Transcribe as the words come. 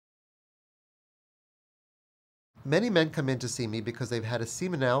Many men come in to see me because they've had a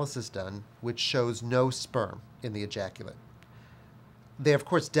semen analysis done which shows no sperm in the ejaculate. They're, of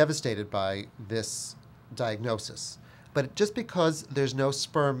course, devastated by this diagnosis. But just because there's no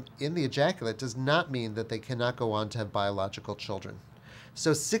sperm in the ejaculate does not mean that they cannot go on to have biological children.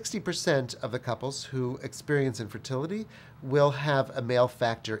 So 60% of the couples who experience infertility will have a male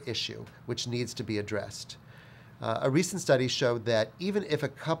factor issue, which needs to be addressed. A recent study showed that even if a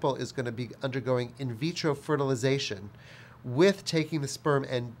couple is going to be undergoing in vitro fertilization, with taking the sperm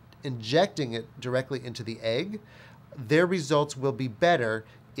and injecting it directly into the egg, their results will be better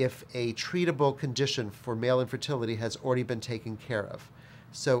if a treatable condition for male infertility has already been taken care of.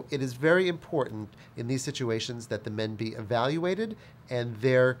 So it is very important in these situations that the men be evaluated and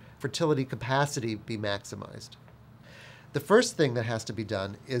their fertility capacity be maximized. The first thing that has to be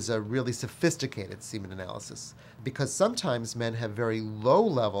done is a really sophisticated semen analysis, because sometimes men have very low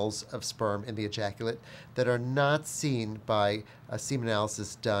levels of sperm in the ejaculate that are not seen by a semen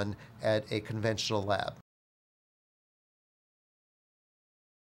analysis done at a conventional lab.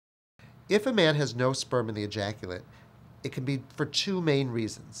 If a man has no sperm in the ejaculate, it can be for two main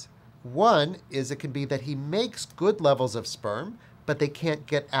reasons. One is it can be that he makes good levels of sperm, but they can't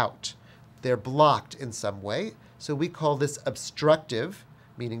get out. They're blocked in some way. So we call this obstructive,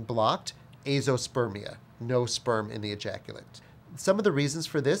 meaning blocked, azoospermia, no sperm in the ejaculate. Some of the reasons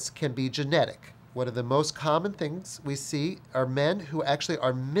for this can be genetic. One of the most common things we see are men who actually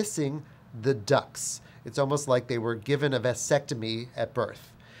are missing the ducts. It's almost like they were given a vasectomy at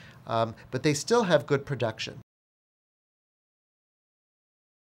birth, but they still have good production.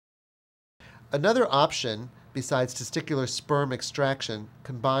 Another option, besides testicular sperm extraction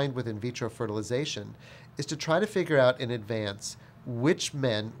combined with in vitro fertilization, is to try to figure out in advance which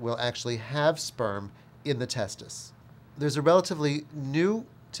men will actually have sperm in the testis. There's a relatively new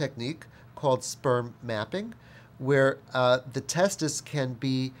technique called sperm mapping, where the testis can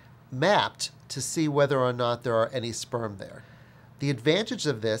be mapped to see whether or not there are any sperm there. The advantage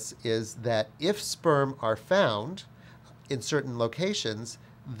of this is that if sperm are found in certain locations,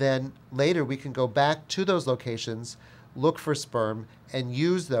 then later we can go back to those locations, look for sperm, and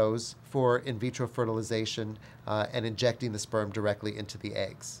use those for in vitro fertilization and injecting the sperm directly into the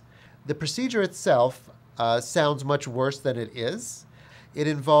eggs. The procedure itself sounds much worse than it is. It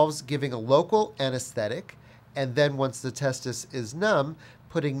involves giving a local anesthetic, and then once the testis is numb,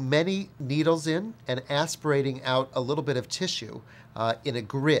 putting many needles in and aspirating out a little bit of tissue in a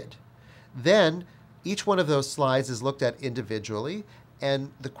grid. Then each one of those slides is looked at individually,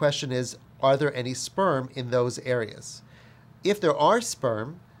 and the question is, are there any sperm in those areas? If there are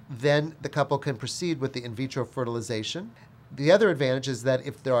sperm, then the couple can proceed with the in vitro fertilization. The other advantage is that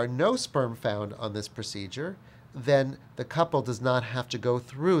if there are no sperm found on this procedure, then the couple does not have to go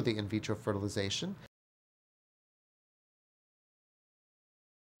through the in vitro fertilization.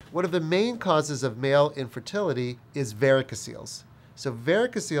 One of the main causes of male infertility is varicoceles. So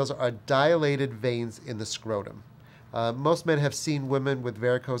varicoceles are dilated veins in the scrotum. Most men have seen women with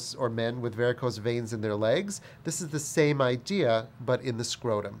varicose or men with varicose veins in their legs. This is the same idea, but in the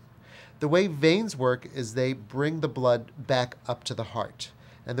scrotum. The way veins work is they bring the blood back up to the heart.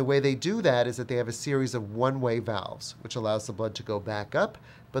 And the way they do that is that they have a series of one-way valves, which allows the blood to go back up,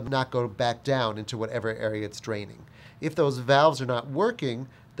 but not go back down into whatever area it's draining. If those valves are not working,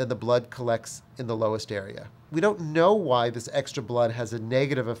 then the blood collects in the lowest area. We don't know why this extra blood has a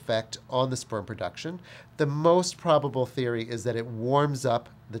negative effect on the sperm production. The most probable theory is that it warms up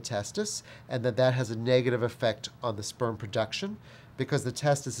the testis and that has a negative effect on the sperm production because the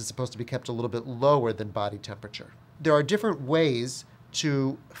testis is supposed to be kept a little bit lower than body temperature. There are different ways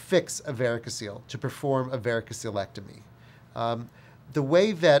to fix a varicocele, to perform a varicocelectomy. The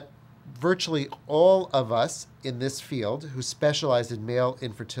way that virtually all of us in this field who specialize in male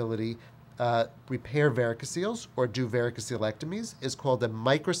infertility repair varicoceles or do varicocelectomies is called a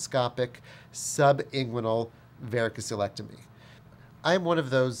microscopic subinguinal varicocelectomy. I'm one of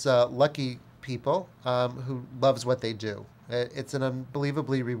those lucky people who loves what they do. It's an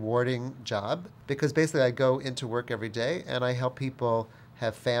unbelievably rewarding job because basically I go into work every day and I help people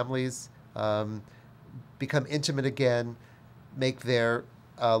have families, become intimate again, make their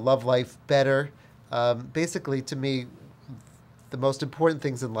love life better. Basically, to me, the most important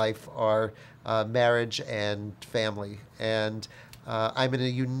things in life are marriage and family. And I'm in a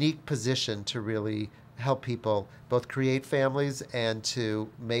unique position to really help people both create families and to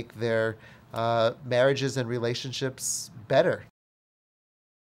make their marriages and relationships better.